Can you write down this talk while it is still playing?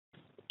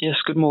Yes,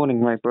 good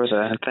morning, my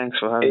brother, and thanks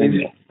for having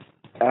me.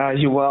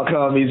 You're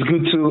welcome. It's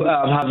good to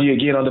have you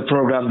again on the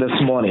program this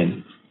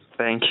morning.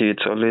 Thank you.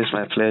 It's always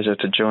my pleasure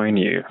to join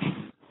you.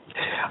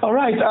 All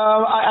right.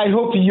 I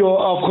hope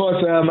of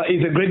course,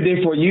 it's a great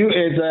day for you.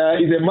 It's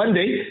a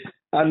Monday,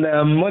 and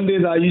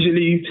Mondays are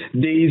usually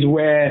days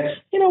where,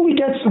 we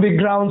get the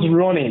grounds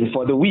running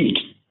for the week.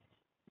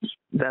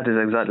 That is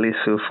exactly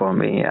so for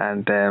me,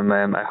 and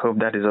I hope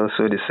that is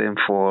also the same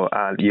for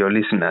your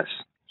listeners.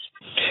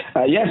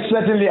 Yes,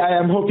 certainly. I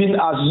am hoping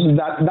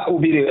that will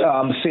be the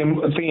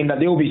same thing that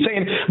they will be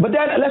saying. But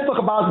then let's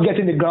talk about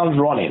getting the grounds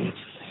running.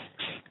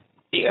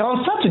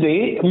 On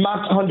Saturday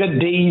marked 100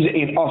 days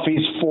in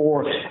office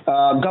for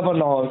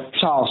Governor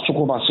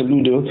Chukwuma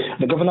Soludo,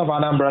 the Governor of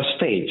Anambra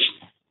State.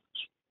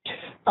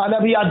 And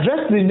he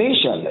addressed the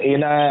nation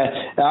in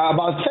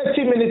about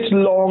 30 minutes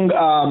long,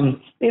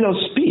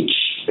 speech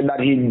that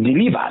he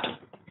delivered.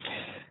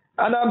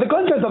 And the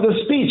content of the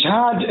speech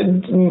had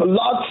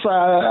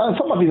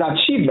some of his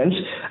achievements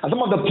and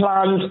some of the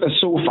plans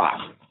so far.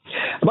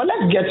 But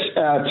let's get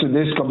to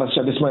this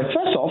conversation this morning.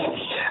 First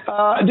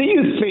off, do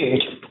you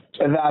think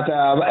that,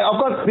 of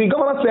course, the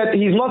governor said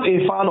he's not a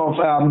fan of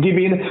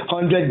giving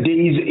 100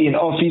 days in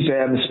office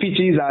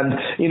speeches and,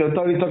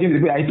 talking to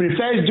people. He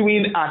prefers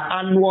doing an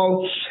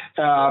annual,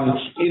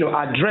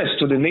 address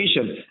to the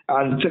nation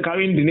and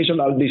carrying the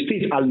nation of the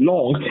state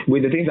along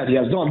with the things that he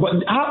has done.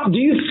 But how do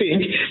you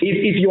think,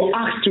 if you're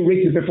asked to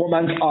rate the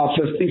performance of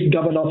the state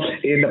governor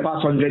in the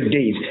past 100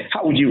 days,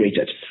 how would you rate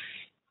it?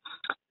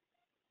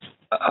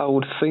 I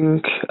would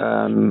think,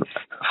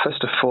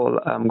 first of all,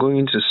 I'm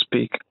going to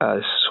speak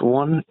as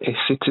a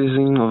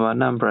citizen of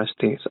Anambra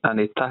State and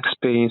a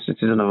tax-paying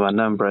citizen of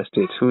Anambra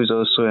State who is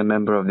also a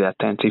member of the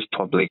attentive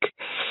public.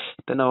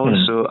 Then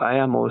I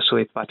am also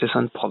a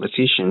partisan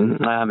politician.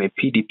 I am a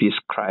PDP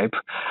scribe,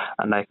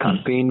 and I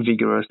campaign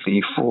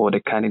vigorously for the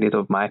candidate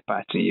of my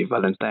party,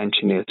 Valentine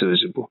Chinedu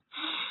Ozugbo.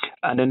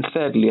 And then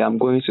thirdly, I'm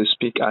going to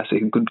speak as a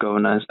good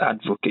governance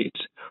advocate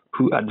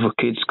who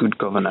advocates good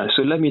governance.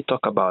 So let me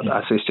talk about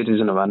as a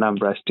citizen of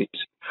Anambra State.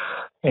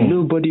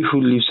 Nobody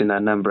who lives in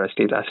Anambra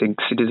State as a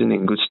citizen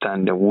in good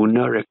standing will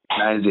not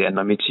recognize the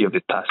enormity of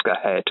the task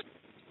ahead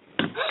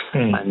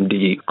and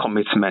the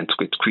commitment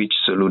with which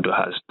Soludo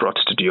has brought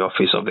to the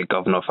office of the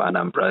Governor of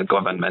Anambra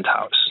Government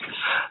House.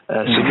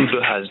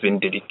 Soludo has been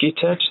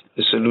dedicated.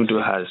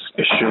 Soludo has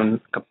shown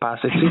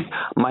capacity,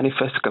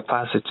 manifest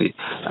capacity,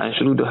 and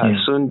Soludo has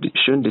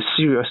shown the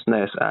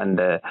seriousness and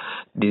the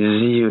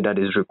zeal that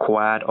is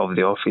required of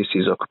the office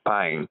he's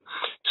occupying.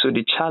 So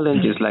the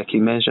challenge is, like he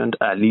mentioned,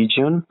 a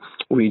legion.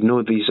 We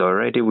know this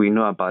already. We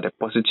know about the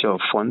paucity of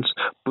funds,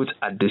 both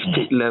at the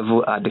state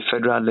level, at the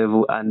federal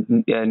level,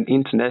 and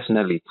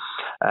internationally.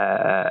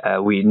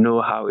 We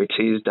know how it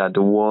is that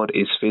the world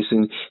is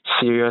facing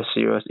serious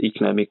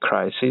economic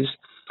crisis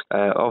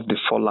of the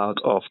fallout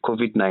of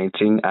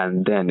COVID-19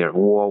 and then the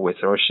war with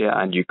Russia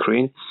and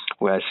Ukraine.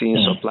 We are seeing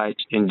supply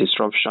chain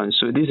disruption.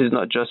 So this is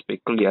not just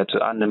peculiar to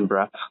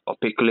Anambra or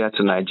peculiar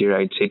to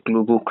Nigeria. It's a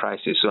global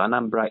crisis. So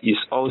Anambra is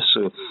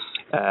also,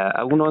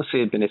 I will not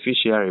say a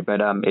beneficiary,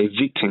 but a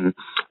victim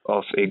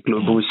of a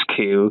global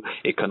scale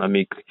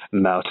economic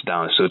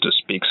meltdown, so to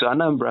speak. So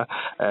Anambra,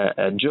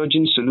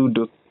 judging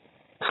Soludo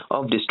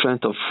of the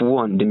strength of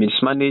the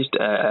mismanaged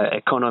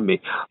economy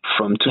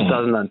from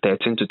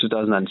 2013 to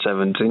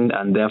 2017,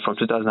 and then from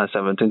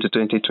 2017 to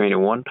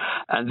 2021,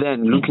 and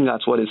then looking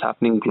at what is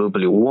happening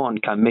globally, one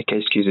can make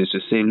excuses to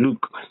say,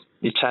 look,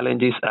 the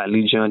challenges are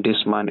legion.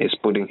 This man is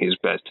putting his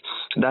best.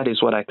 That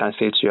is what I can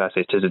say to you as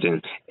a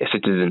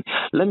citizen.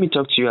 Let me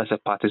talk to you as a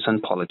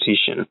partisan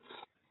politician.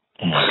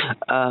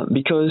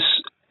 Because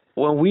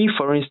when we,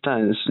 for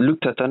instance,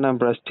 looked at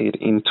Anambra State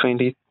in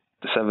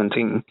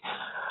 2017,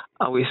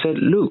 and we said,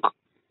 look,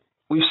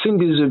 we've seen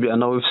this Zubia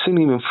now, we've seen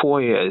him in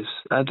 4 years.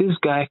 This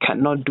guy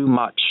cannot do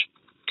much.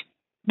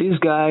 This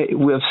guy,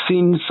 we have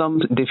seen some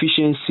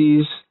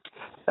deficiencies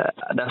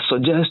that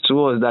suggest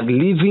to us that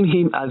leaving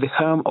him at the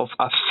helm of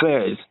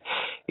affairs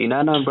in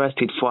Anambra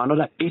State for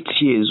another 8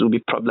 years will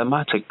be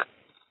problematic.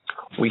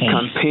 We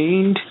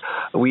campaigned.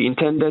 We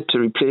intended to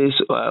replace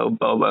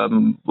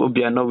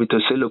Obiano with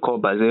Oselo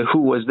Kobaze, who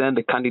was then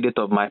the candidate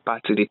of my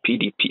party, the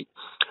PDP.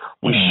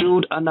 We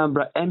showed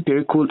Anambra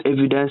empirical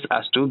evidence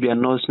as to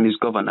Obiano's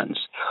misgovernance.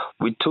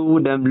 We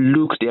told them,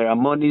 look, there are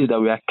monies that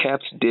were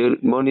kept, the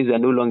monies are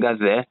no longer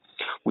there.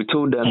 We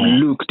told them,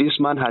 look, this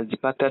man has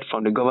departed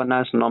from the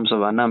governance norms of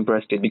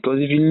Anambra State. Because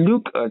if you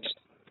look at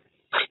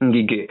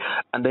Ngige,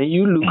 and then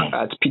you look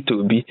at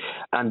P2B,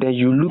 and then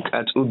you look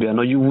at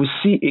Obiano, you will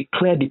see a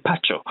clear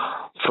departure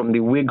from the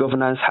way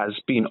governance has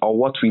been, or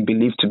what we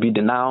believe to be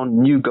the now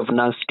new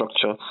governance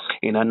structure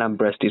in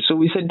Anambra State. So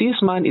we said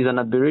this man is an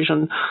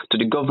aberration to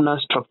the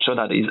governance structure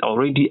that is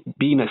already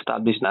being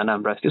established in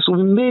Anambra State. So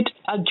we made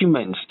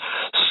arguments,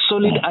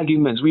 solid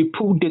arguments. We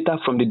pulled data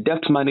from the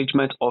Debt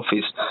Management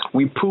Office.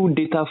 We pulled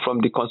data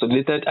from the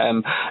Consolidated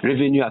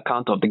Revenue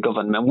Account of the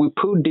government. We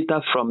pulled data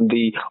from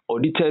the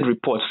audited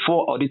reports,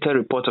 4 audited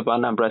reports of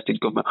Anambra State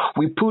government.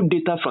 We pulled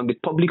data from the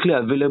publicly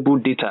available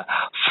data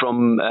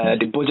from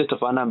the budget of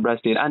Anambra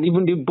State and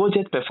even the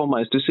budget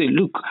performance to say,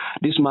 look,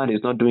 this man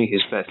is not doing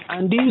his best.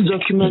 And these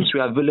documents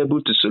were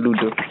available to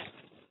Soludo.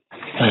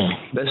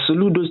 But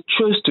Soludo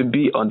chose to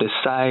be on the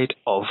side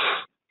of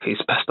his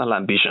personal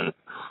ambition.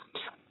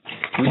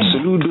 With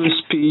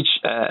Soludo's speech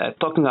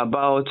talking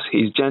about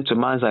his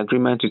gentleman's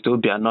agreement with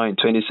Obiano in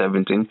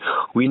 2017,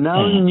 we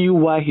now knew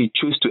why he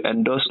chose to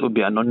endorse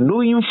Obiano,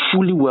 knowing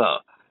fully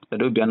well that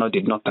Obiano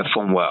did not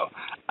perform well,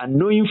 and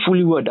knowing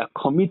fully well that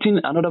committing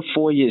another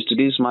 4 years to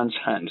this man's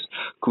hands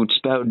could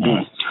spell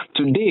doom.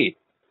 Today,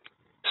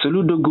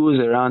 Soludo goes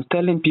around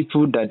telling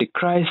people that the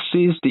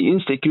crisis, the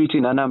insecurity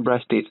in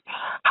Anambra State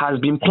has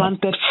been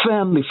planted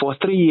firmly for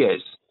 3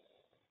 years.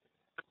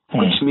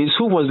 Which means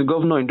who was the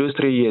governor in those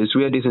 3 years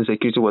where this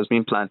insecurity was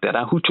being planted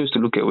and who chose to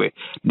look away?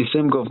 The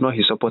same governor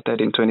he supported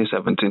in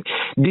 2017.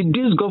 Did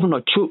this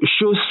governor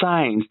show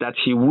signs that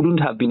he wouldn't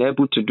have been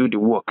able to do the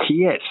work?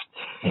 Yes.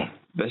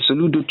 But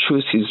Soludo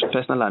chose his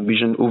personal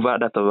ambition over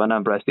that of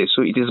Anambra State.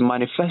 So it is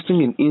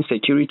manifesting in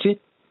insecurity.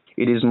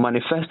 It is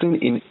manifesting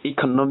in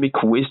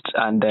economic waste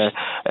and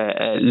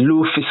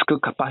low fiscal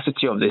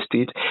capacity of the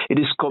state. It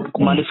is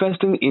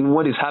manifesting in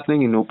what is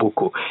happening in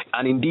Oboko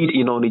and indeed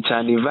in Onitsha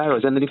and the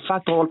virus. And in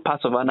fact, all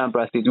parts of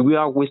Anambra State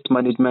where waste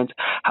management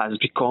has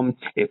become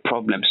a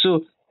problem.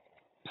 So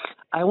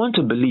I want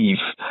to believe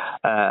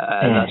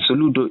that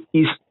Soludo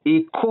is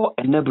a core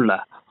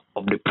enabler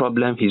of the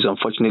problem he's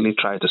unfortunately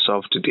trying to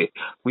solve today.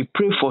 We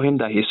pray for him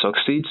that he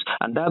succeeds,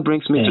 and that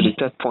brings me to the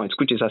third point,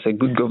 which is as a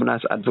good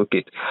governance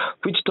advocate,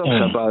 which talks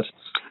about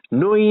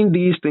knowing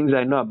these things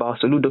I know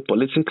about Soludo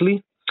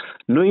politically,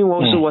 knowing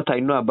also what I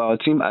know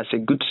about him as a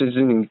good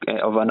citizen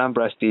of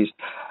Anambra State,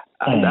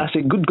 and as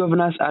a good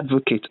governance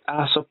advocate,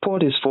 our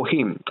support is for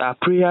him. Our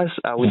prayers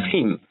are with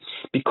him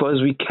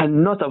because we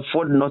cannot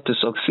afford not to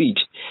succeed.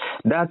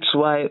 That's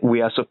why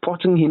we are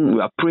supporting him,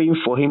 we are praying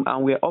for him,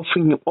 and we are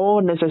offering him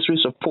all necessary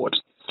support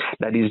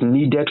that is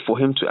needed for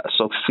him to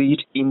succeed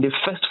in the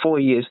first 4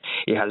 years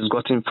he has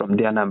gotten from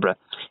the Anambra.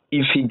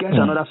 If he gets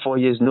another 4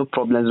 years, no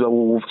problems, but we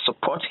will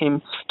support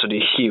him to the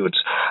hilt,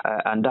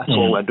 and that's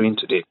what we're doing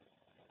today.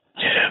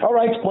 All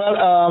right. Well,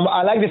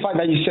 I like the fact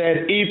that you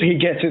said if he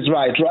gets it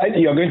right?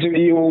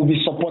 You will be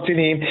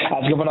supporting him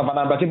as governor of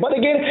Anambra. But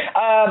again,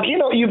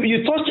 you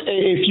touched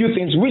a few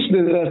things which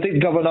the state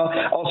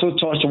governor also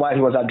touched while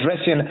he was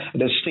addressing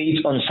the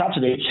state on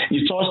Saturday.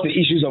 You touched the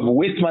issues of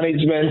waste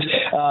management.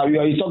 You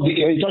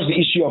touched the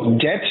issue of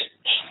debt.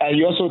 And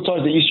you also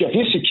touched the issue of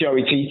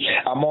insecurity,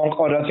 among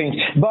other things.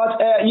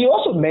 But you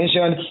also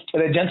mentioned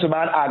the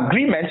gentleman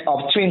agreement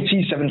of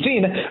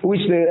 2017, which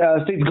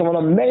the state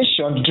governor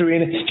mentioned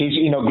during his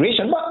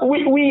inauguration. But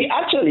we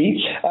actually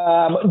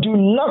do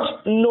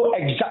not know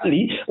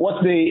exactly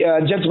what the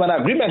gentleman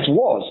agreement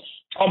was.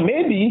 Or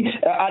maybe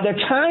at the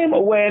time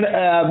when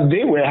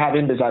they were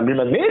having this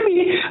agreement,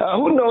 maybe,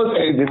 who knows,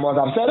 they must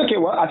have said,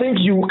 okay, well, I think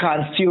you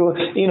can still,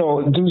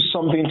 do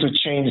something to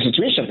change the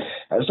situation.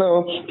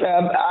 So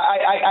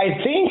I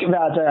think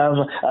that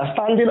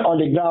standing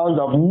on the ground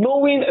of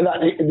knowing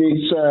that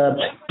this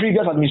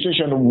previous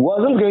administration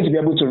wasn't going to be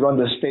able to run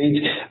the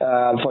state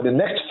for the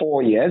next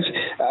 4 years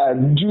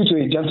due to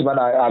a gentleman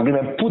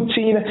agreement,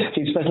 putting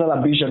his personal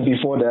ambition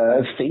before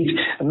the state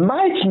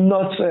might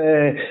not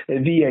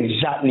be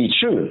exactly true.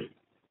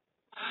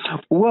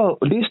 Well,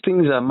 these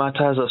things are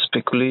matters of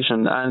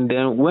speculation, and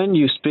then when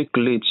you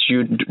speculate,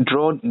 you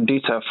draw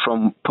data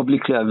from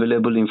publicly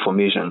available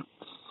information.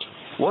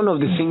 One of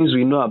the things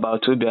we know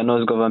about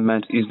Obiano's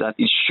government is that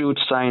it showed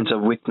signs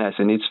of weakness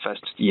in its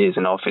first few years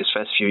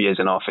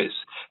in office.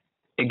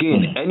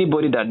 Again,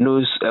 anybody that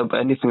knows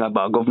anything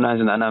about governance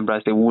in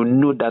Anambra State will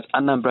know that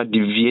Anambra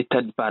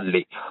deviated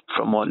badly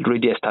from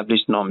already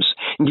established norms.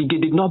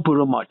 Ngige did not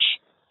borrow much.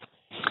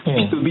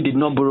 P2B did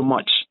not borrow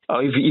much,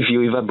 or if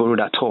you ever borrowed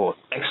at all,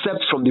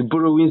 except from the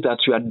borrowings that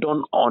were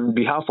done on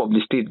behalf of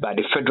the state by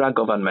the federal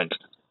government.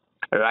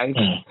 Right?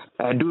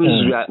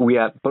 Those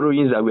were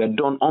borrowings that were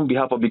done on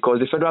behalf of, because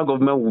the federal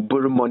government will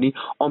borrow money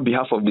on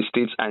behalf of the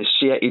states and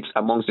share it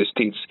amongst the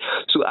states.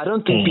 So I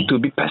don't think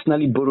P2B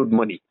personally borrowed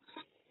money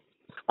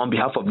on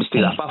behalf of the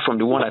state, apart from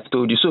the one I've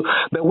told you. So,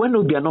 but when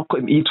Obiano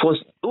came, it was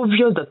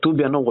obvious that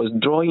Obiano was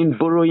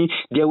borrowing.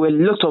 There were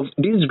lots of,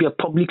 these were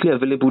publicly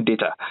available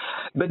data.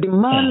 But the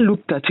man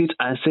looked at it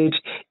and said,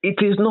 it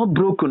is not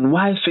broken,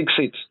 why fix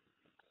it?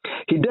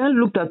 He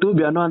then looked at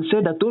Obiano and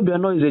said that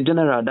Obiano is a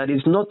general, that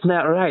is not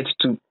right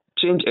to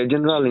change a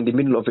general in the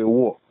middle of a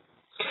war.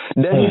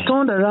 Then he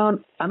turned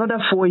around another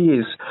 4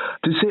 years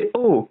to say,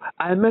 oh,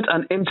 I met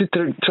an empty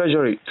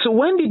treasury. So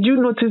when did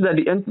you notice that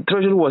the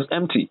treasury was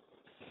empty?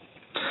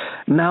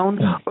 Now,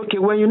 okay,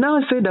 when you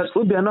now say that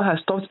Obiano has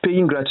stopped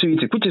paying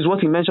gratuity, which is what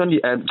he mentioned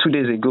 2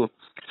 days ago,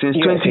 since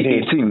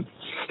 2018,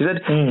 he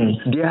said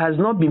there has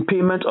not been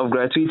payment of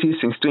gratuity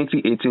since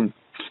 2018.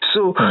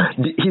 So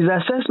his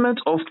assessment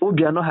of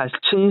Obiano has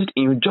changed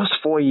in just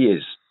 4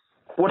 years.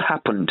 What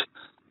happened?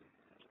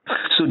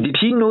 So did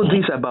he know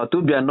this about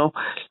Obiano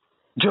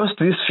just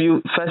these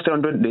first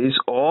 100 days,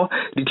 or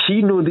did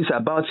he know this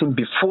about him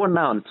before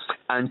now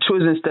and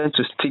chose instead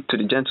to stick to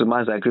the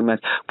gentleman's agreement,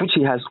 which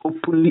he has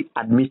openly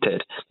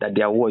admitted that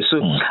there was? So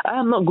I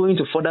am not going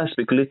to further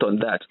speculate on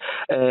that.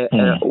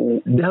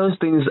 Those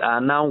things are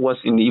now what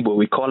in Igbo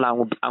we call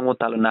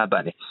Anwotalo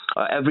Nabani.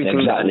 Everything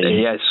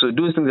exactly. yes. So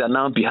those things are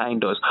now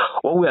behind us.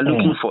 What we are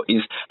looking for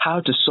is how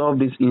to solve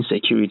this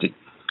insecurity.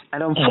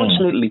 And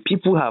unfortunately,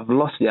 people have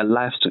lost their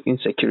lives to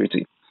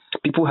insecurity.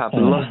 People have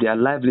lost their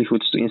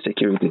livelihoods to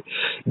insecurity.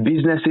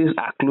 Businesses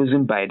are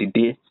closing by the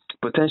day.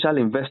 Potential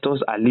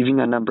investors are leaving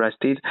Anambra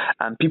State,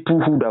 and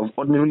people who would have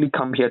ordinarily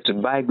come here to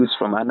buy goods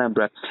from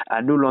Anambra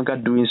are no longer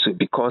doing so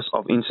because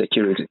of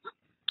insecurity.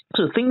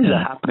 So things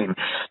are happening,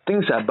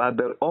 things are bad,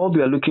 but all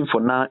we are looking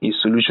for now is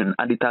solution.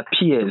 And it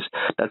appears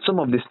that some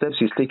of the steps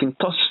he's taking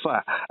thus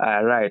far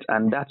are right,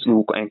 and that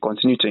will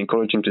continue to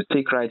encourage him to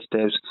take right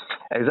steps,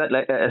 exactly,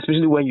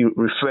 especially when you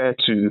refer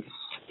to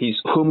his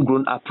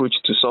homegrown approach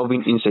to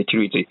solving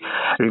insecurity,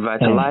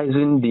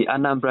 revitalizing the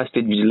Anambra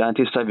State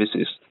Vigilante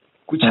Services,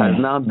 which has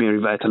now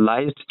been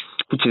revitalized,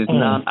 which is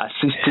now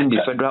assisting the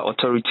federal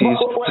authorities.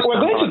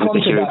 We're going to come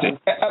to that.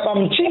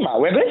 Chima,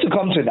 we're going to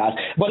come to that.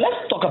 But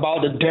let's talk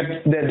about the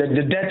debt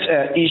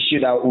issue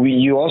that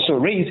you also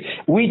raised,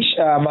 which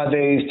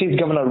the state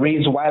governor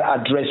raised while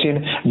addressing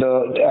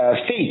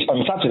the state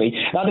on Saturday.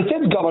 Now, the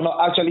state governor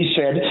actually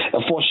said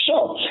for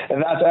sure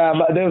that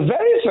the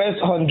very first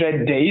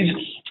 100 days,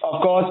 of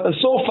course,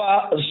 so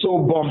far,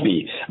 so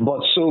bumpy,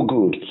 but so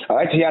good. All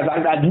right, he has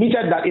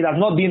admitted that it has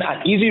not been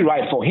an easy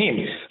ride for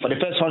him for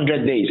the first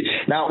 100 days.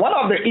 Now, one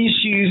of the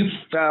issues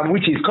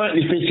which he's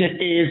currently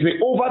facing is the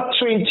over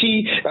 20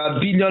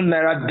 billion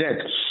naira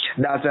debt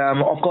that,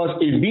 of course,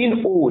 is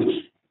being owed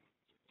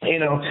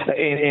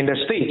in the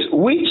state,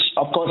 which,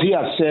 of course, he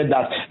has said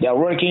that they are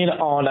working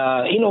on,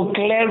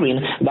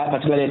 clearing that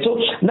particular debt. So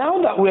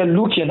now that we're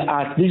looking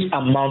at this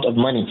amount of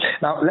money,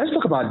 now let's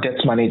talk about debt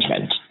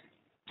management.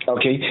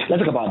 Okay,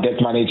 let's talk about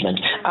debt management.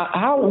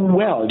 How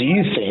well do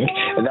you think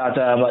that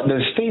the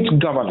state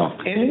governor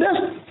in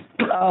the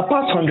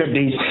past 100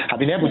 days have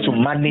been able to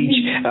manage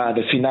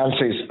the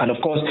finances and,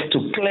 of course, to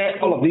clear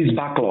all of these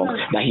backlogs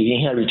that he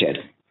inherited?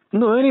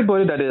 No,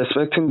 anybody that is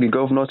expecting the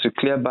governor to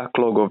clear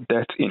backlog of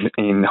debt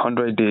in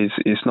 100 days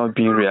is not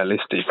being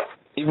realistic.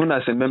 Even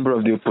as a member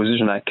of the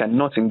opposition, I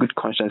cannot in good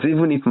conscience,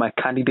 even if my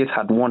candidate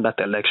had won that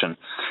election,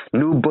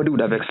 nobody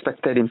would have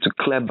expected him to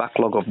clear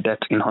backlog of debt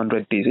in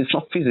 100 days. It's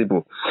not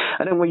feasible.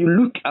 And then when you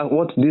look at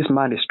what this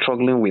man is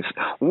struggling with,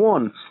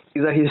 one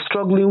is that he's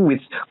struggling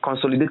with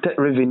consolidated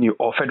revenue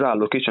or federal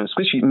allocations,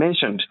 which he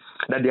mentioned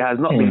that there has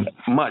not been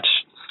much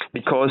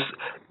because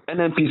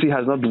NNPC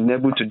has not been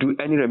able to do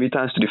any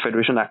remittance to the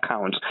federation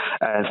account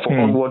for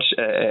onward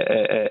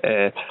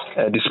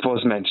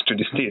disbursement to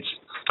the states.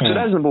 So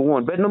that's number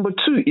one. But number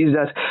two is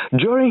that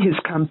during his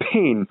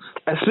campaign,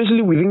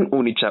 especially within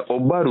Onitsha,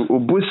 Obaru,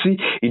 Obosi,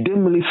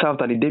 Idemili South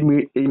and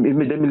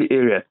Idemili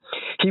area,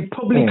 he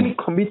publicly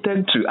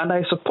committed to, and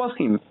I support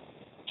him,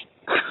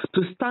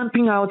 to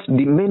stamping out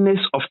the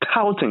menace of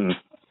touting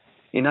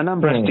in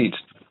Anambra State.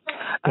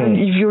 And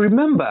if you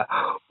remember,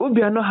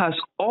 Obiano has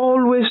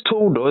always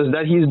told us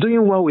that he's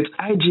doing well with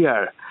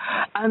IGR.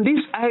 And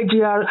this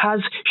IGR has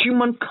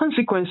human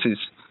consequences.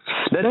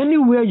 That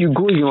anywhere you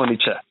go in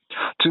Onitsha,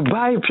 to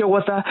buy pure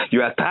water,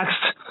 you are taxed.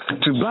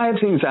 To buy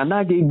things,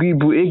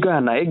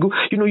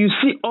 you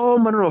see all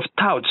manner of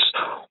touts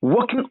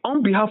working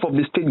on behalf of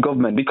the state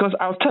government. Because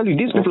I'll tell you,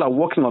 these people are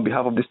working on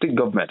behalf of the state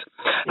government.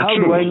 How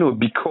do I know?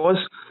 Because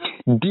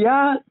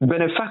their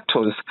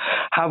benefactors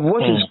have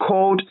what is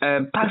called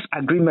tax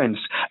agreements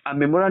and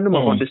memorandum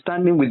of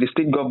understanding with the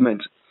state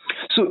government.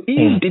 So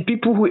if the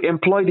people who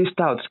employ these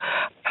touts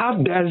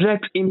have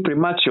direct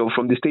imprimatur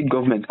from the state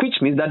government,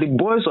 which means that the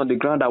boys on the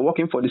ground are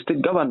working for the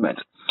state government.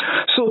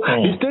 So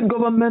the state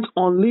government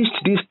unleashed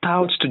these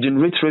touts to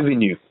generate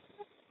revenue.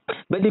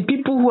 But the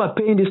people who are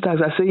paying this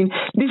tax are saying,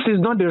 this is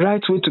not the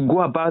right way to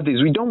go about this.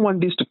 We don't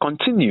want this to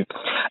continue.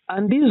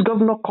 And this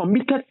governor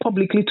committed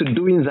publicly to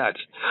doing that.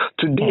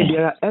 Today,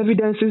 there are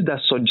evidences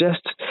that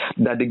suggest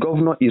that the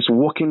governor is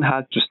working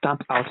hard to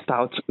stamp out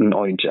touts in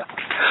Onitsha.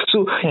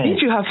 So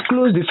if you have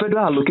closed the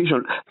federal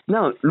allocation,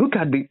 now look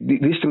at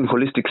this thing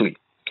holistically.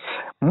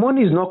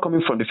 Money is not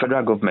coming from the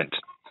federal government.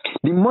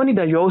 The money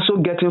that you're also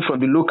getting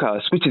from the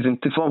locals, which is in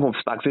the form of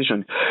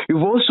taxation,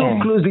 you've also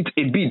closed it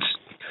a bit,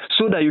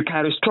 so that you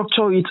can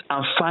restructure it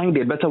and find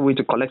a better way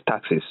to collect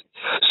taxes.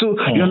 So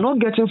you're not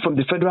getting from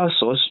the federal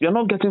source, you're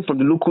not getting from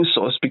the local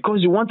source because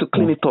you want to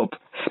clean it up.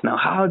 Now,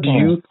 how do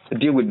you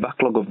deal with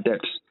backlog of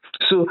debts?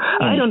 So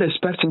I don't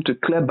expect him to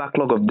clear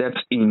backlog of debts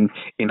in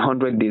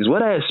 100 days.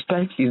 What I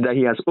expect is that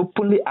he has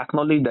openly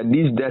acknowledged that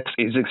these debts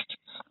exist.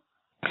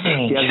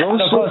 He has also,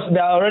 and of course, they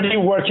are already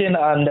working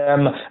on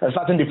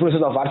starting the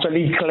process of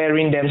actually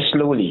clearing them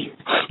slowly.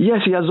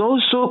 Yes, he has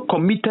also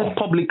committed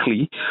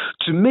publicly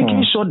to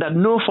making sure that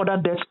no further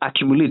debt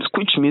accumulates,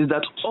 which means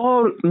that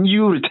all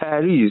new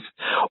retirees,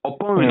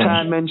 upon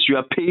retirement, you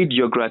are paid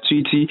your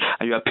gratuity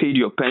and you are paid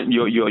your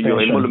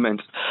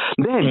emolument.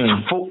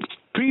 Then, for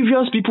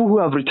previous people who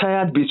have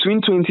retired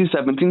between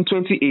 2017,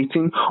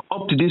 2018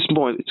 up to this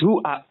point,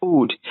 who are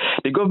old,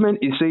 the government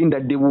is saying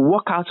that they will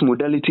work out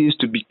modalities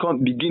to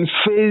begin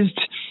phased,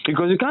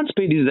 because you can't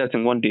pay this debt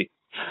in one day.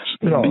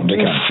 No,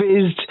 begin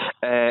phased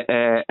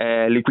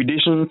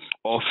liquidation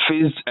or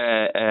phased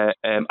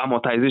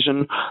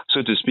amortization,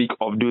 so to speak,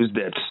 of those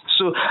debts.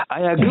 So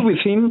I agree with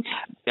him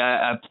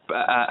that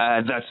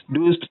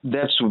those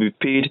debts will be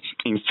paid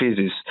in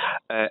phases.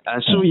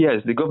 And so,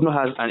 yes, the governor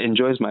has and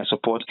enjoys my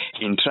support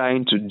in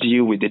trying to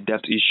deal with the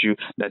debt issue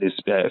that is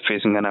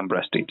facing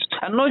Anambra State.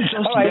 And not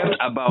just debt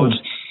about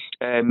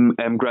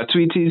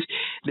gratuities.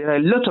 There are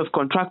a lot of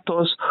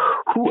contractors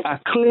who are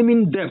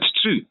claiming debt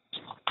too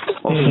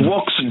of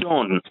works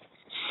done.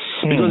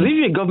 Because if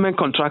you're a government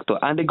contractor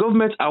and the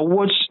government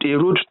awards a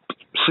road,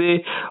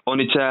 say on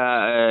its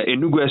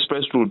Enugu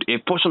Express Road, a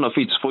portion of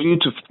it for you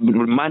to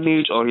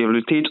manage or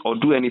rehabilitate or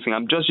do anything,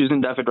 I'm just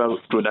using that federal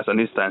road as an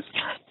instance,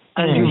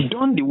 and you've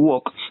done the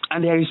work,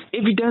 and there is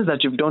evidence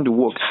that you've done the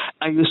work,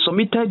 and you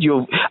submitted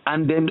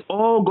and then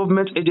all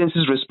government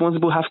agencies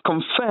responsible have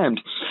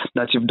confirmed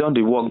that you've done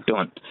the work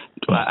done,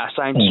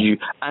 assigned to you,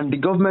 and the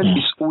government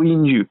is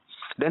owing you,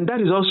 then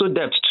that is also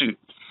debt too.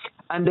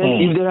 And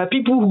then if there are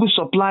people who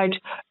supplied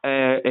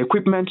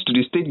equipment to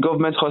the state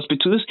government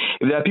hospitals,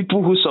 if there are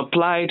people who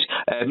supplied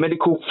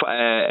medical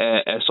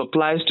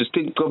supplies to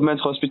state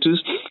government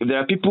hospitals, if there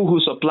are people who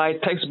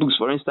supplied textbooks,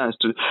 for instance,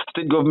 to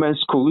state government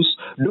schools,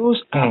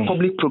 those are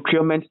public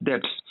procurement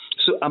debts.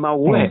 So I'm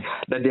aware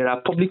that there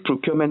are public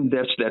procurement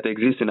debts that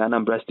exist in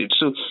Anambra State.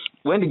 So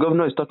when the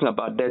governor is talking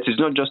about debts, it's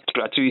not just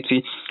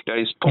gratuity. There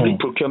is public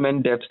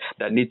procurement debts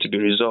that need to be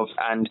resolved.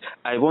 And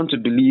I want to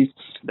believe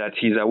that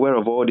he's aware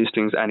of all these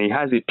things and he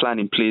has a plan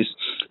in place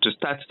to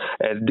start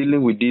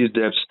dealing with these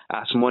debts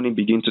as money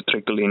begins to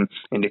trickle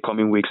in the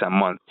coming weeks and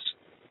months.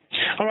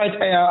 All right,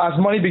 as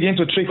money begins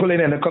to trickle in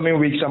the coming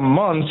weeks and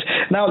months,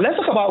 now let's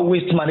talk about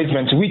waste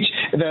management, which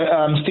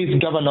the state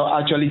governor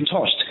actually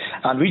touched,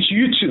 and which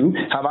you two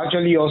have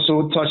actually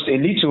also touched a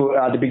little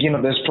at the beginning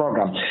of this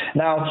program.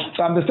 Now,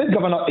 the state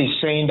governor is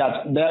saying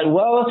that,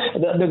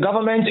 the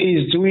government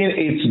is doing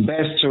its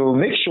best to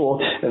make sure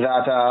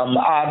that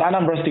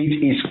Anambra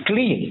State is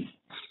clean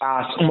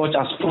as much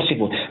as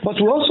possible. But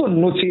we also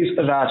notice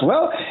that,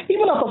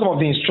 even after some of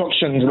the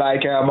instructions,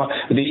 like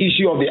the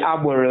issue of the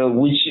arboreal,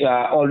 which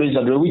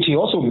he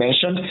also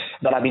mentioned,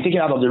 that have been taken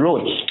out of the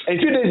road. A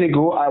few days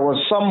ago, I was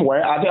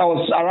somewhere, I think I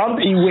was around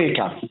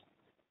Iweka.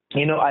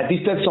 I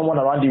visited someone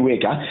around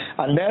Iweka,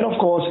 and then, of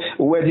course,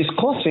 we were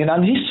discussing,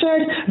 and he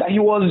said that he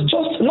was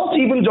not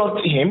even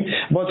just him,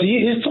 but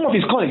some of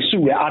his colleagues too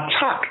were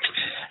attacked.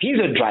 He's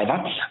a driver,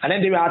 and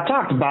then they were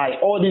attacked by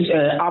all these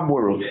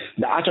arboreal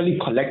that actually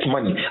collect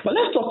money. But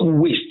let's talk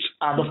waste,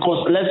 and of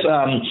course, let's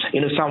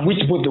sandwich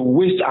both the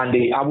waste and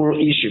the arboreal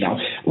issue now.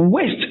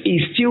 Waste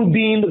is still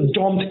being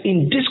dumped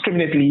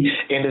indiscriminately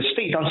in the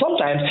state, and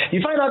sometimes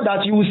you find out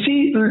that you will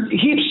see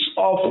heaps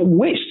of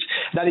waste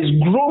that is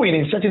growing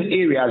in certain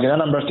areas in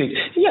Anambra State.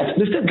 Yes,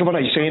 the state governor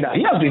is saying that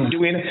he has been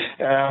doing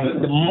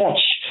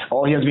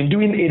he has been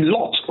doing a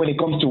lot when it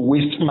comes to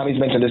waste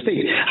management in the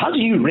state. How do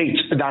you rate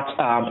that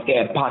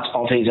part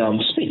of his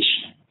speech?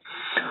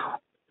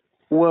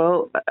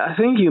 Well, I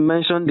think you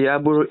mentioned the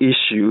arboreal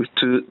issue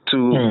to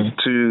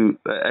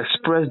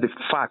express the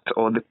fact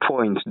or the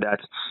point that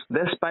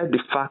despite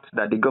the fact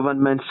that the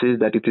government says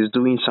that it is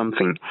doing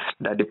something,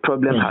 that the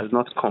problem has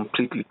not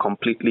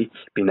completely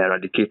been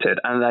eradicated.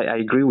 And I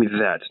agree with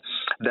that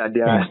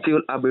there are still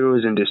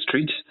arboreals in the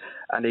streets.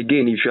 And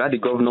again, if you are the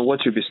governor,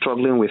 what you'll be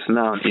struggling with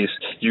now is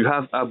you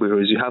have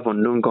arboreals, you have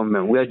unknown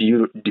government. Where do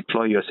you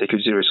deploy your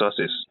security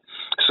resources?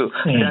 So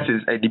that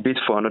is a debate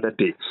for another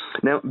day.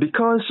 Now,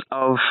 because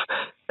of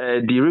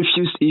the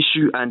refuse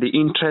issue and the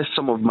interest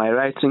some of my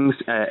writings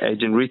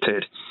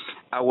generated,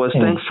 I was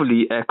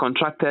thankfully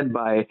contracted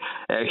by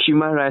a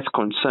human rights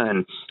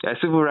concern, a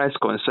civil rights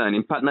concern,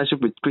 in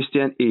partnership with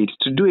Christian Aid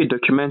to do a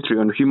documentary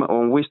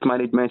on waste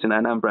management in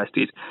Anambra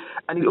State.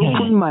 And it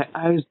opened my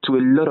eyes to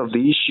a lot of the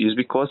issues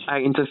because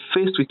I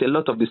interfaced with a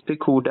lot of the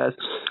stakeholders,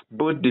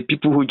 both the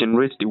people who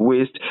generate the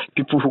waste,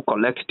 people who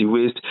collect the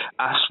waste,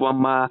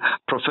 ASWAMA,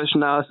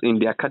 professionals in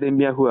the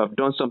academia who have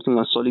done something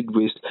on solid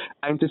waste.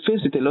 I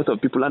interfaced with a lot of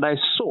people, and I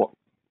saw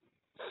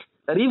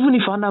that even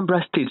if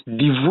Anambra State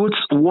devotes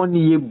 1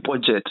 year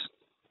budget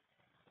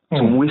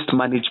to waste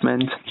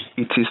management,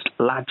 it is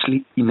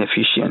largely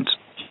inefficient.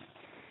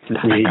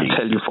 That I can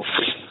tell you for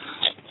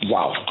free.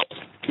 Wow.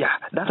 Yeah,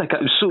 that I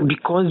can. So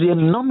because the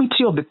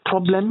enormity of the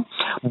problem,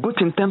 both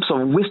in terms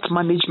of waste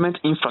management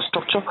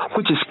infrastructure,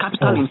 which is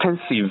capital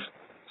intensive,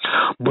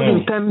 but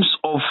in terms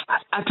of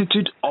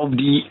attitude of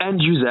the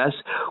end users,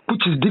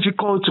 which is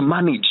difficult to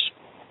manage.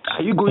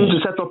 Are you going to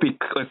set up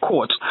a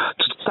court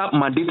to start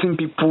mandating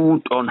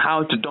people on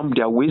how to dump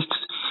their waste?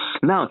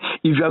 Now,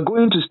 if you are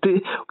going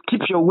to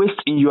keep your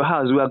waste in your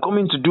house, we are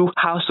coming to do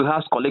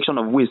house-to-house collection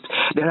of waste.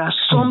 There are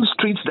some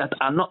streets that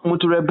are not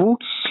motorable.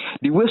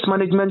 The waste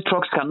management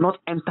trucks cannot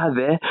enter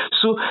there.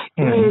 So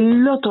there are a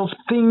lot of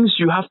things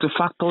you have to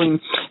factor in,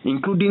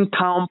 including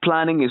town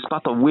planning is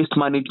part of waste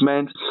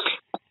management.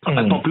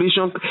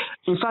 Population.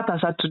 In fact,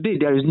 as of today,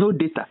 there is no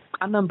data.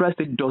 Anambra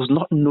State does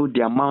not know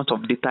the amount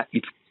of data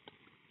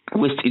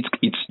waste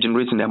it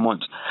generates in a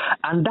month.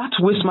 And that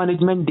waste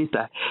management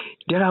data,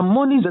 there are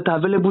monies that are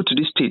available to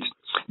the state.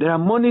 There are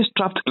monies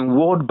trapped in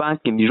World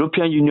Bank, in the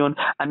European Union,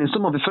 and in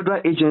some of the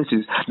federal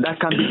agencies that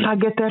can be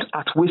targeted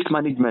at waste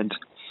management.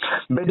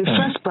 But the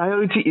first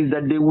priority is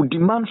that they will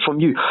demand from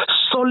you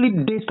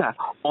solid data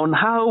on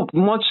how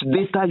much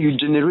data you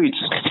generate.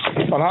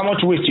 On how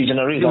much waste you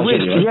generate. You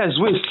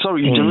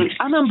generate.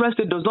 Anambra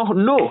State does not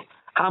know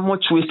how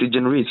much waste it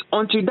generates.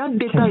 Until that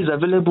data is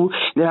available,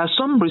 there are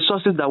some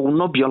resources that will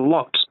not be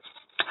unlocked.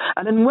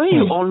 And then when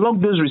you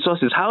unlock those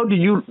resources, how do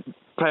you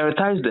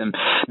prioritize them?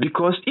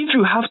 Because if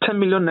you have 10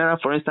 million naira,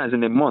 for instance,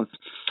 in a month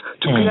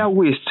to clear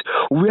waste,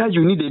 where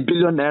you need 1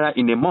 billion naira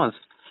in a month,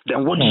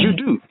 then what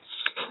do?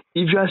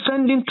 If you are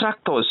sending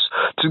tractors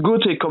to go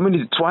to a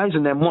community twice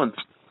in a month,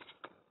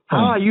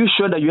 how are you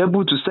sure that you're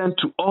able to send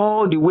to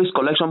all the waste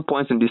collection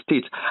points in the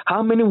state?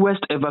 How many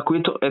waste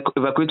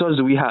evacuators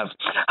do we have?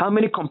 How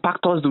many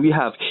compactors do we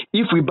have?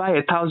 If we buy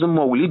 1,000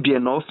 more, will it be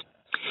enough?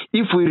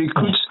 If we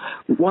recruit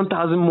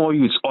 1,000 more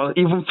youths or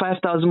even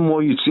 5,000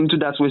 more youths into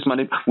that waste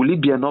management, will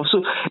it be enough?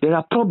 So there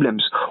are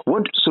problems.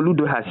 What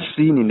Soludo has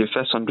seen in the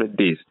first 100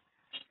 days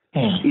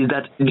is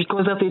that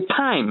because at the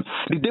time,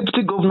 the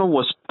deputy governor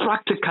was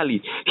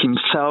practically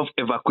himself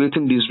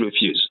evacuating this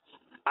refuse.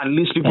 At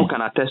least people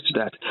can attest to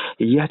that.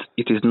 Yet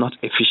it is not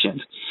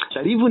efficient.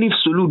 That even if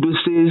Soludo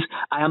says,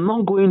 I am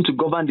not going to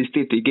govern the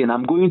state again,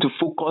 I'm going to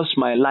focus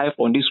my life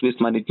on this waste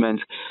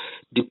management,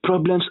 the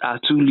problems are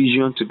too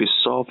legion to be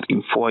solved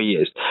in 4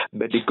 years.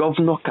 But the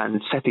governor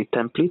can set a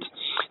template,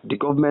 the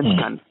government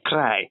can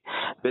try.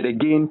 But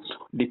again,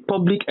 the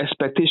public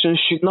expectations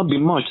should not be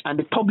much, and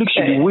the public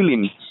should be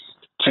willing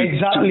to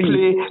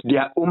play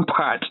their own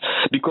part,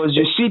 because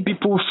you see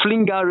people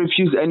fling out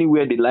refuse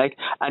anywhere they like,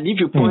 and if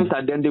you point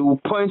at them, they will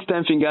point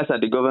 10 fingers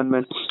at the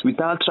government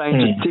without trying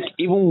to take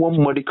even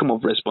one modicum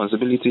of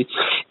responsibility.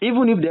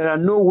 Even if there are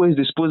no waste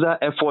disposal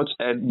efforts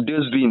at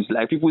those bins,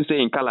 like people say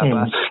in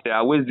Calabar, there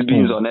are waste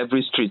bins on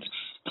every street.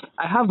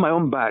 I have my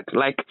own bag.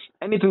 Like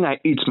anything I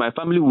eat, my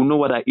family will know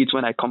what I eat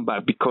when I come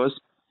back, because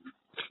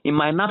in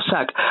my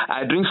knapsack,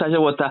 I drink sachet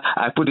water,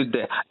 I put it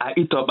there. I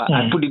eat up,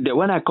 I put it there.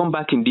 When I come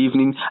back in the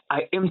evening,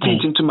 I empty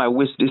it into my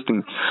waste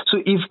thing. So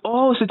if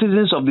all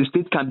citizens of the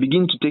state can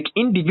begin to take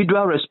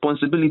individual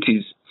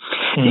responsibilities,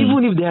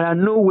 even if there are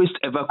no waste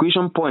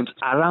evacuation points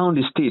around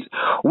the state,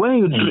 when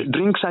you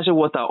drink sachet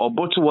water or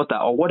bottled water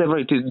or whatever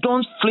it is,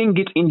 don't fling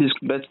it in this.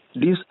 But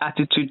this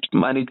attitude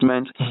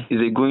management is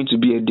going to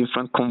be a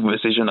different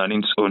conversation on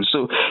its own.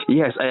 So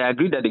yes, I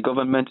agree that the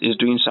government is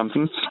doing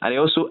something, and I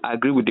also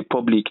agree with the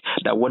public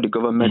that what the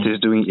government is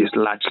doing is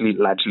largely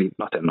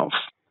not enough.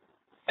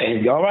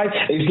 All right,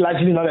 it's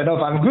largely not enough.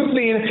 And good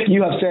thing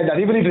you have said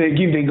that even if they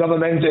give the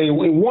government a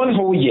 1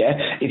 whole year,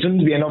 it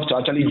wouldn't be enough to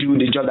actually do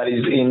the job that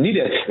is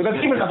needed. Because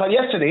even after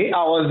yesterday,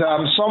 I was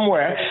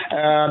somewhere,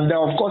 there,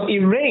 of course,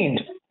 it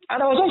rained.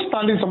 And I was just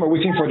standing somewhere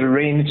waiting for the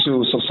rain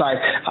to subside.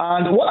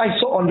 And what I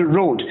saw on the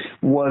road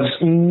was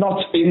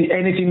not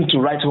anything to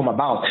write home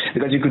about,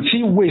 because you could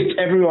see waste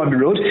everywhere on the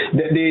road.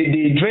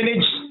 The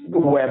drainage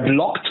were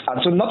blocked,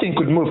 and so nothing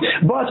could move.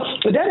 But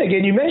then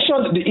again, you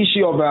mentioned the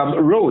issue of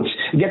roads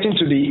getting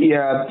to the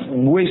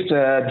waste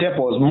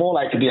depots, more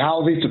like the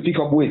houses to pick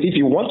up waste, if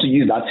you want to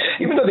use that,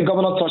 even though the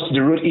governor touched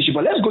the road issue.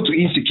 But let's go to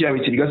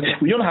insecurity, because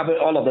we don't have it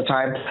all of the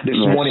time this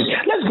morning.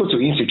 Let's go to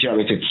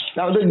insecurity.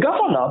 Now, the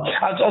governor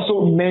has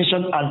also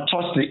mentioned and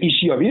touched the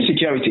issue of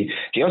insecurity.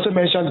 He also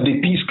mentioned the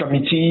peace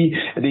committee,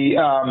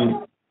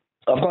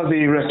 of course,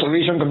 the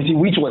restoration committee,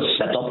 which was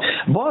set up.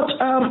 But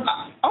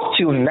up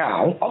till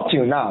now,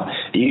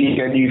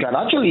 you can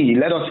actually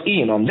let us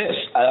in on this.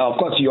 Of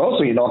course, you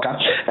also in Oka.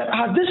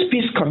 Has this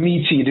peace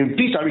committee, the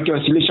Peace and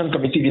Reconciliation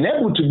Committee, been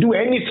able to do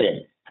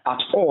anything at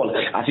all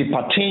as it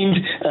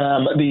pertained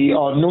the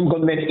unknown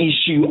government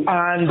issue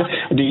and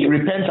the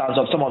repentance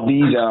of some of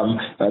these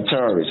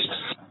terrorists?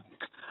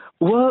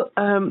 Well,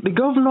 the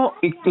governor,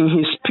 in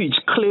his speech,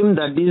 claimed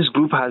that this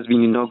group has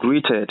been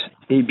inaugurated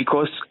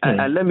because,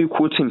 let me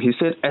quote him, he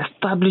said,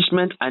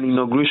 establishment and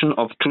inauguration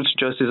of Truth,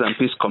 Justice and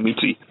Peace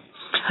Committee.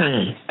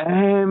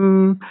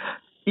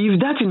 If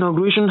that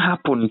inauguration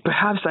happened,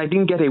 perhaps I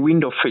didn't get a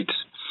wind of it.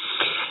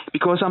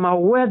 Because I'm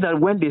aware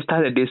that when they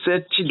started, they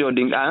said Chido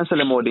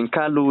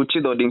Odinkalu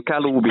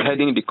will be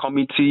heading the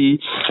committee,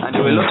 and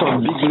there were a lot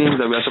of big names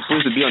that were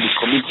supposed to be on the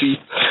committee.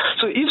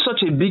 So if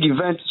such a big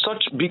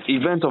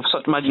event of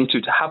such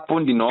magnitude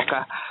happened in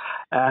Oka,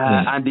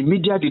 and the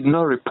media did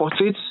not report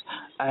it.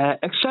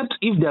 Except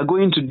if they are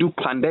going to do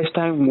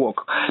clandestine work,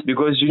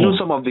 because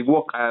some of the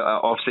work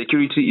of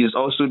security is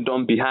also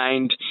done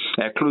behind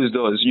closed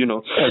doors.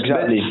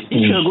 Exactly. But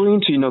if you are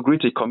going to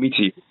inaugurate a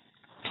committee,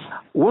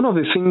 one of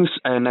the things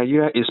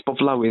Nigeria is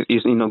popular with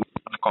is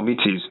inaugurating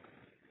committees.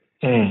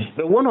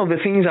 But one of the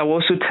things I will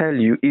also tell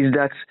you is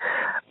that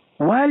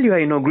while you are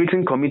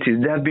inaugurating committees,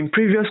 there have been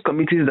previous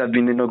committees that have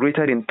been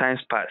inaugurated in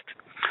times past.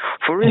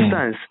 For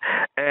instance,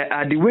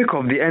 at the wake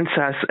of the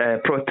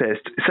NSAS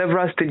protest,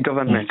 several state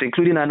governments,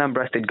 including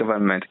Anambra state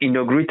government,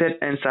 inaugurated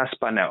NSAS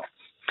panel.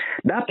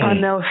 That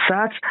panel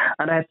sat,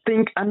 and I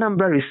think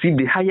Anambra received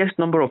the highest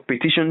number of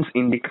petitions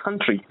in the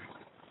country.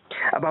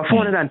 About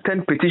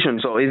 410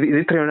 petitions, or is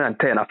it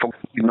 310? I forgot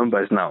the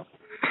numbers now.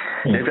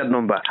 The exact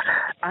number.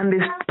 And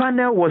this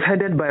panel was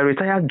headed by a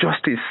retired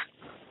justice.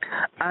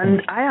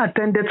 And I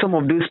attended some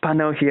of those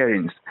panel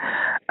hearings.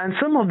 And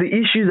some of the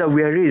issues that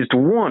were raised,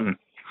 one,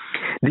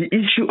 the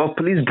issue of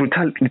police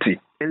brutality.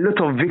 A lot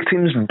of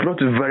victims brought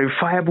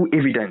verifiable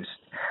evidence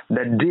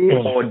that they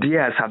or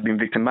theirs have been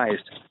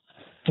victimized.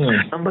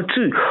 Number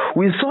two,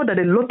 we saw that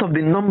a lot of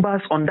the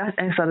numbers on that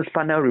NSAS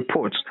panel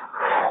report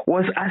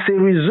was as a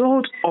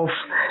result of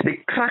the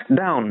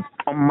crackdown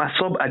on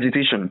mass-up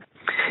agitation.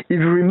 If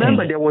you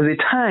remember, there was a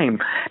time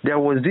there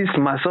was this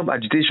mass-up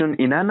agitation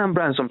in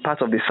Anambra and some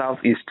parts of the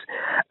southeast,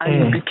 and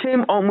it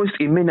became almost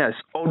a menace,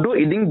 although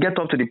it didn't get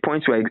up to the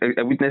point we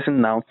are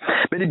witnessing now,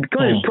 but it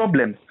became a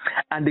problem,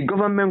 and the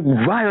government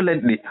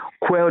violently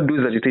quelled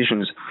those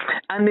agitations.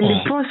 And in the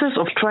process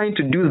of trying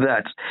to do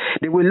that,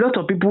 there were a lot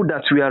of people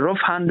that were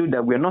rough-handled,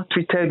 that were not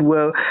treated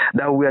well,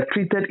 that were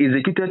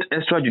executed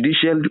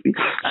extrajudicially,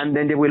 and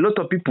then there were a lot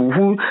of people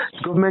who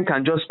government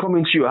can just come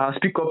into your house,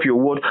 pick up your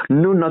word,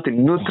 no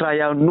nothing, no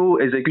trial, no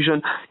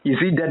execution. Is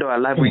he dead or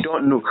alive? We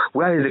don't know.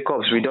 Where is the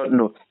corpse? We don't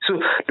know. So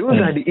those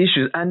are the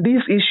issues, and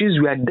these issues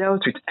were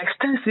dealt with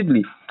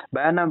extensively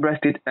by Anambra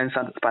State and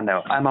NSAS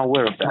panel. I'm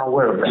aware of that.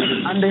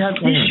 And they have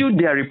issued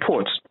their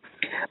reports.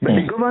 But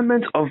the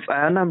government of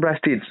Anambra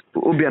State,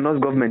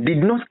 Obiano's government, did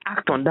not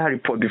act on that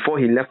report before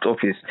he left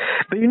office.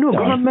 But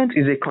government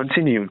is a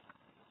continuum.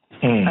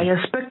 I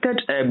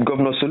expected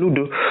Governor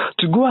Soludo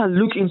to go and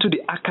look into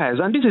the archives,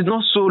 and this is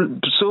not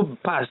so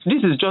past.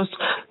 This is just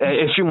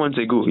a few months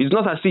ago. It's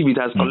not as if it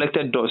has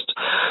collected dust.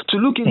 To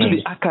look into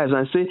the archives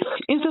and say,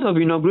 instead of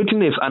inaugurating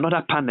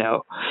another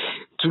panel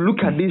to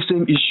look at these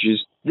same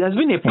issues, there's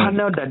been a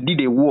panel that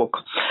did a work.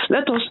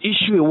 Let us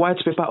issue a white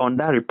paper on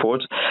that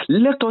report.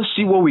 Let us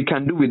see what we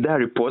can do with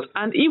that report,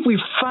 and if we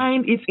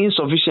find it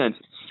insufficient,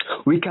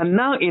 we can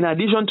now, in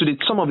addition to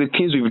some of the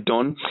things we've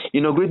done,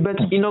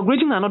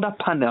 inaugurating another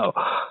panel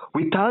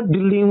without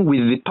dealing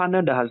with the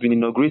panel that has been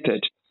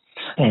inaugurated.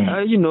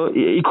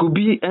 It could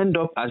end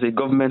up as a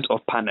government of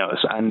panels,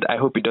 and I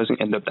hope it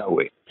doesn't end up that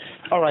way.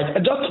 All right,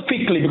 just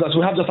quickly, because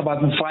we have just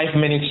about 5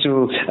 minutes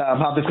to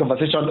have this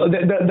conversation.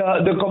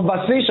 The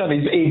conversation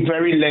is a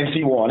very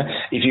lengthy one,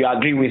 if you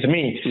agree with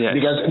me,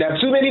 because there are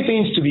too many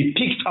things to be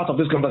picked out of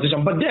this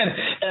conversation. But then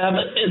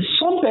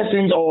some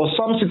persons or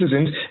some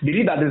citizens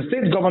believe that the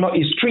state governor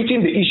is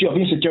treating the issue of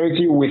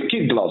insecurity with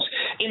kid gloves.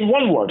 In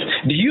one word,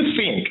 do you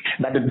think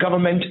that the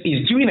government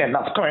is doing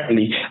enough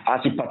currently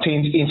as it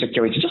pertains to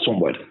insecurity? Just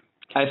one word.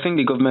 I think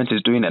the government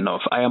is doing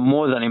enough. I am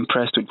more than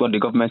impressed with what the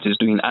government is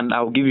doing, and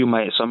I'll give you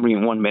my summary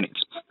in 1 minute.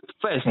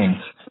 First,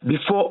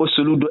 before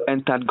Soludo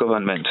entered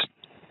government,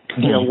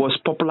 there was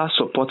popular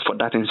support for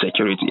that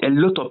insecurity. A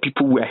lot of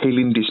people were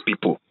hailing these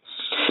people.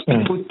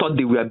 People thought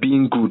they were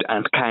being good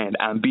and kind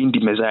and being the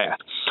Messiah.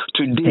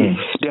 Today,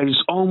 there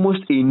is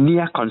almost a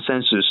near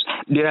consensus.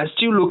 There are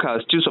still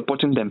locals still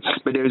supporting them,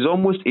 but there is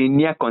almost a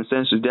near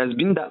consensus. There's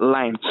been that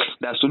line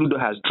that Soludo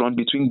has drawn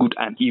between good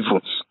and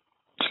evil.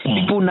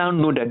 People now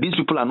know that these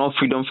people are not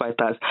freedom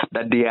fighters,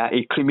 that they are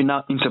a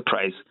criminal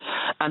enterprise.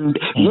 And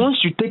once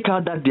you take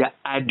out that their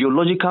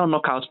ideological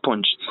knockout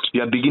punch,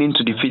 you are beginning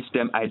to defeat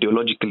them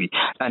ideologically.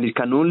 And it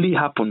can only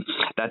happen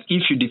that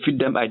if you defeat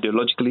them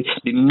ideologically,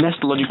 the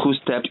next logical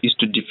step is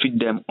to defeat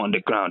them on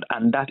the ground.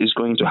 And that is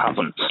going to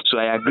happen. So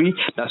I agree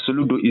that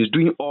Soludo is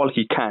doing all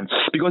he can.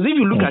 Because if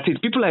you look at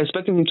it, people are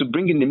expecting him to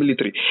bring in the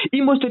military.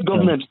 Imo State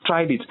government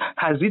tried it.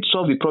 Has it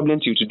solved the problem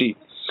till today?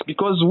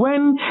 Because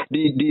when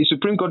the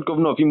Supreme Court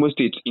governor of Imo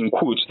State, in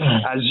quotes,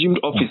 assumed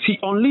office, he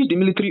unleashed the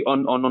military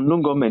on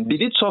unknown government.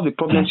 Did it solve the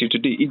problem till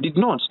today? It did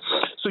not.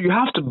 So you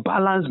have to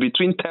balance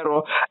between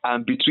terror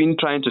and between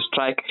trying to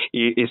strike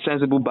a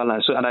sensible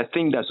balance. So, and I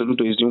think that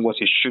Soludo is doing what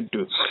he should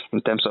do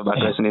in terms of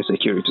addressing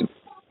insecurity.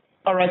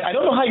 All right, I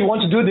don't know how you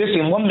want to do this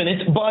in 1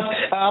 minute, but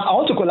I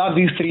want to collapse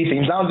these three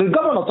things. Now, the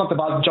governor talked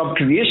about job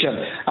creation,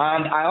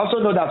 and I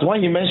also know that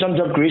when you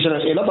mentioned job creation,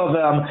 a lot of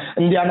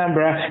in the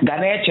Anambra,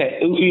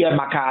 Ganeche,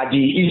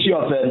 the issue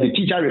of the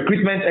teacher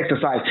recruitment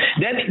exercise.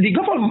 Then the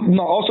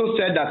governor also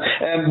said that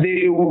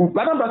the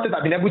Anambra State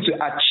have been able to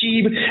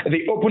achieve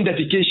the open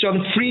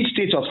defecation-free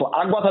status for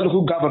Agwata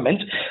local government,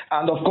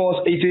 and of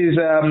course, it is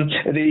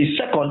the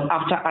second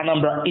after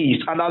Anambra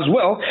East. And as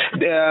well,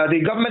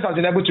 the government has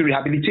been able to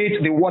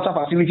rehabilitate the water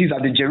water facilities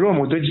at the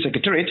Jerome Odoji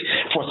Secretariat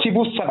for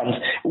civil servants,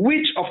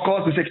 which, of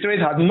course, the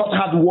Secretariat has not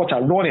had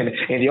water running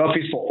in the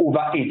office for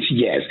over 8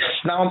 years.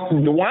 Now,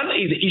 one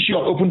is the issue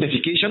of open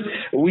defecation,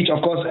 which,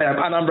 of course,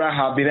 Anambra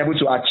have been able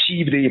to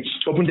achieve the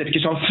open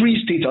defecation free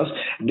status,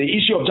 the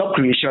issue of job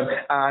creation,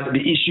 and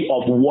the issue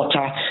of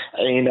water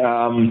in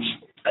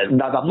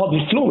that have not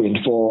been flowing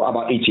for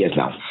about 8 years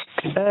now.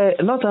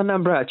 Not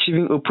Anambra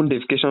achieving open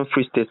defecation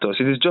free status.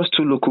 It is just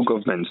 2 local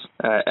governments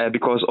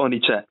because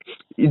Onitsha,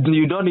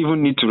 you don't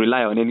even need to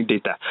rely on any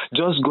data.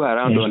 Just go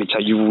around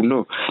Onitsha, you will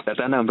know that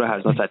Anambra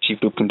has not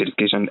achieved open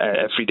defecation,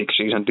 free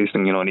defecation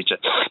testing in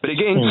Onitsha. But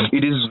again,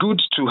 it is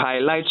good to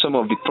highlight some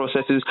of the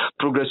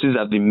progresses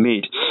have been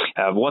made.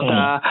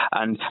 Water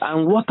and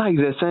water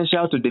is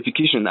essential to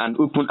defecation and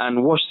open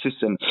and wash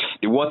system.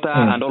 The water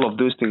and all of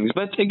those things.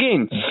 But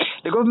again,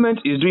 the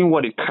government is doing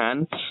what it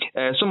can.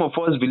 Some of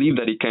us believe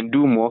that it can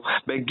do more,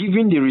 but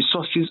given the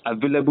resources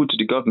available to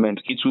the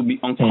government, it will be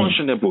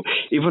unconscionable,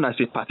 even as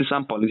a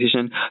partisan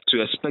politician, to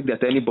expect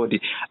that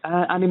anybody,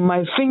 and in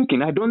my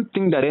thinking, I don't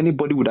think that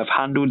anybody would have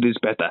handled this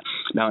better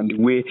than the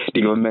way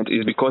the government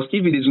is, because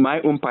if it is my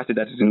own party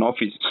that is in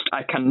office,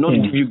 I cannot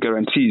give you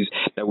guarantees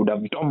that would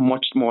have done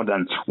much more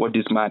than what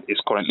this man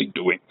is currently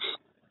doing.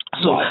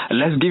 So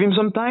let's give him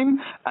some time,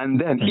 and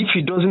then if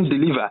he doesn't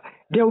deliver,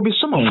 there will be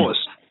some of us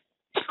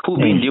who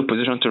will be in the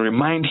opposition to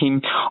remind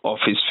him of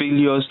his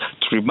failures,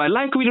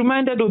 like we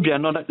reminded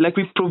Obiano, like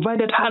we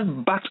provided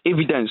hard-backed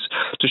evidence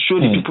to show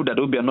the people that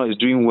Obiano is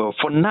doing well.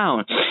 For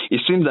now,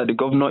 it seems that the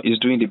governor is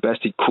doing the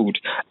best he could,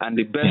 and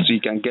the best he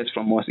can get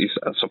from us is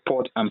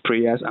support and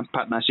prayers and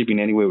partnership in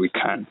any way we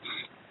can.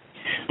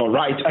 All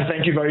right, and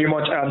thank you very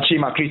much,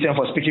 Chima Christian,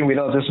 for speaking with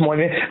us this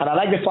morning. And I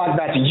like the fact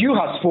that you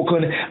have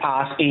spoken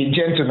as a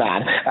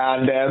gentleman,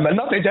 and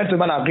not a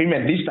gentleman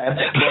agreement this time,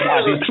 but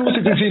as a true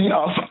citizen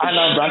of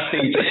Anambra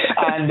State.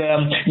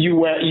 And you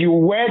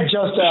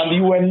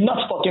were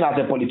not talking as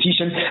a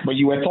politician, but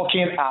you were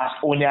talking as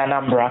Onye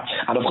Anambra,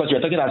 and of course you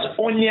were talking as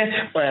Onye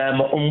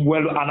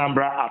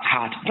Anambra at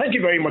heart. Thank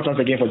you very much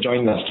once again for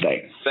joining us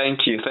today.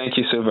 Thank you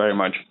so very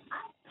much.